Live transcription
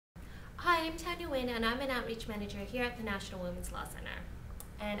Hi, I'm Tanya Wynn, and I'm an outreach manager here at the National Women's Law Center.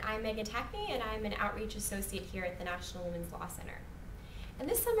 And I'm Megan Tackney, and I'm an outreach associate here at the National Women's Law Center. And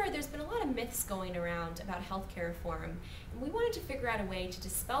this summer, there's been a lot of myths going around about healthcare reform, and we wanted to figure out a way to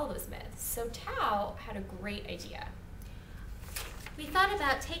dispel those myths. So Tao had a great idea. We thought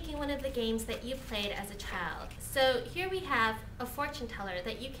about taking one of the games that you played as a child. So here we have a fortune teller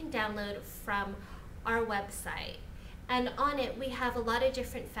that you can download from our website. And on it, we have a lot of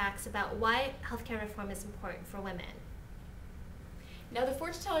different facts about why healthcare reform is important for women. Now the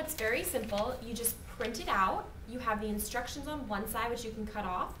fortune teller, it's very simple. You just print it out. You have the instructions on one side, which you can cut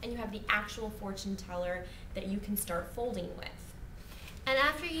off, and you have the actual fortune teller that you can start folding with. And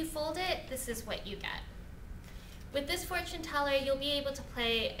after you fold it, this is what you get. With this fortune teller, you'll be able to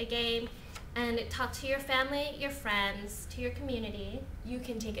play a game and talk to your family, your friends, to your community. You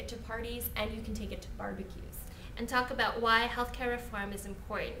can take it to parties, and you can take it to barbecues. And talk about why healthcare reform is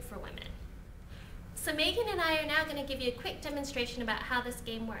important for women. So Megan and I are now going to give you a quick demonstration about how this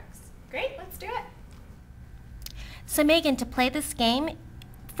game works. Great, let's do it. So Megan, to play this game,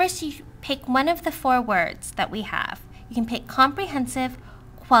 first you pick one of the 4 words that we have. You can pick comprehensive,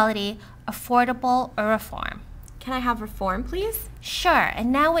 quality, affordable, or reform. Can I have reform, please? Sure,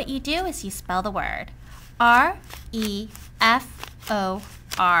 and now what you do is you spell the word. R-E-F-O-R-M.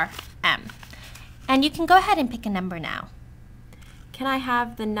 And you can go ahead and pick a number now. Can I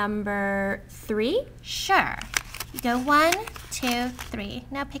have the number 3? Sure. You go 1, 2, 3.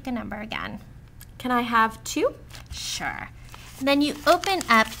 Now pick a number again. Can I have 2? Sure. And then you open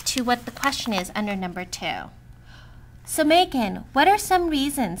up to what the question is under number 2. So Megan, what are some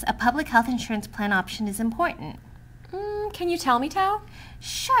reasons a public health insurance plan option is important? Can you tell me, Tao?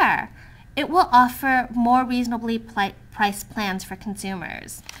 Sure. It will offer more reasonably priced plans for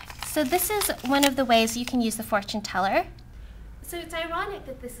consumers. So this is one of the ways you can use the fortune teller. So it's ironic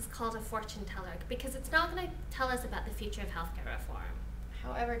that this is called a fortune teller because it's not going to tell us about the future of healthcare reform.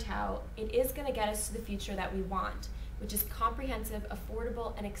 However, Tao, it is going to get us to the future that we want, which is comprehensive,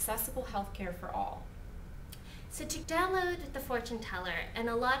 affordable, and accessible healthcare for all. So to download the fortune teller and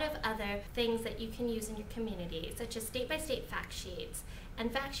a lot of other things that you can use in your community, such as state-by-state fact sheets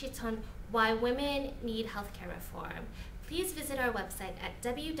and fact sheets on why women need healthcare reform, please visit our website at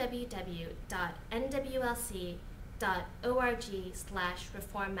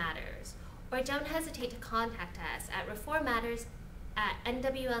www.nwlc.org/reformmatters, or don't hesitate to contact us at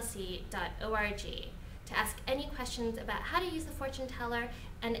reformmatters@nwlc.org to ask any questions about how to use the fortune teller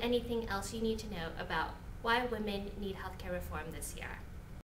and anything else you need to know about why women need healthcare reform this year.